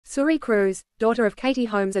Suri Cruise, daughter of Katie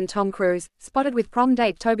Holmes and Tom Cruise, spotted with prom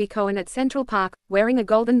date Toby Cohen at Central Park, wearing a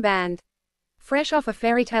golden band. Fresh off a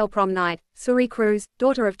fairy tale prom night, Suri Cruise,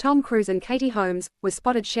 daughter of Tom Cruise and Katie Holmes, was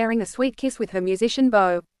spotted sharing a sweet kiss with her musician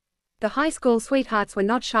beau. The high school sweethearts were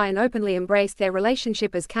not shy and openly embraced their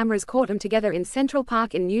relationship as cameras caught them together in Central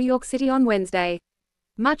Park in New York City on Wednesday.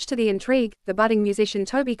 Much to the intrigue, the budding musician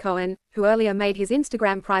Toby Cohen, who earlier made his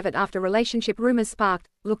Instagram private after relationship rumors sparked,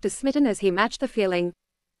 looked as smitten as he matched the feeling.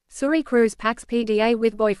 Suri Cruise packs PDA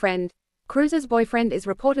with boyfriend. Cruise's boyfriend is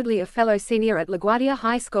reportedly a fellow senior at LaGuardia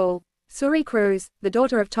High School. Suri Cruise, the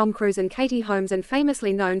daughter of Tom Cruise and Katie Holmes and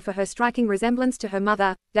famously known for her striking resemblance to her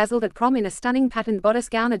mother, dazzled at prom in a stunning patterned bodice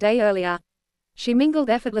gown a day earlier. She mingled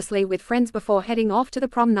effortlessly with friends before heading off to the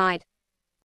prom night.